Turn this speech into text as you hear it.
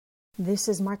This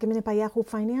is Market Minute by Yahoo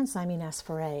Finance. I'm Ines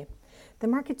Ferre. The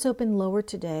markets opened lower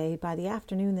today. By the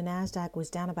afternoon, the Nasdaq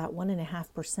was down about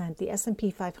 1.5%. The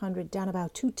S&P 500 down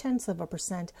about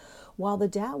 0.2%, while the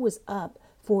Dow was up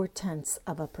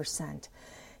 0.4%.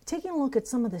 Taking a look at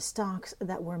some of the stocks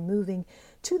that were moving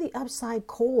to the upside,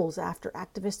 Kohl's, after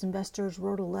activist investors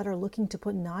wrote a letter looking to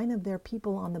put 9 of their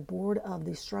people on the board of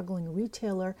the struggling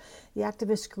retailer. The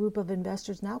activist group of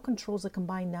investors now controls a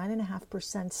combined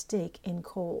 9.5% stake in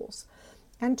Kohl's.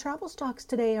 And travel stocks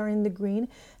today are in the green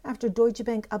after Deutsche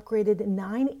Bank upgraded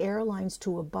 9 airlines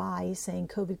to a buy, saying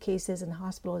COVID cases and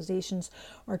hospitalizations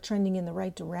are trending in the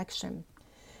right direction.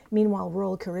 Meanwhile,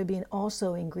 Royal Caribbean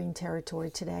also in green territory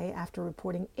today after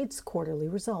reporting its quarterly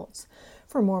results.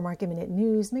 For more Market Minute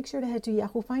news, make sure to head to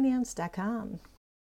yahoofinance.com.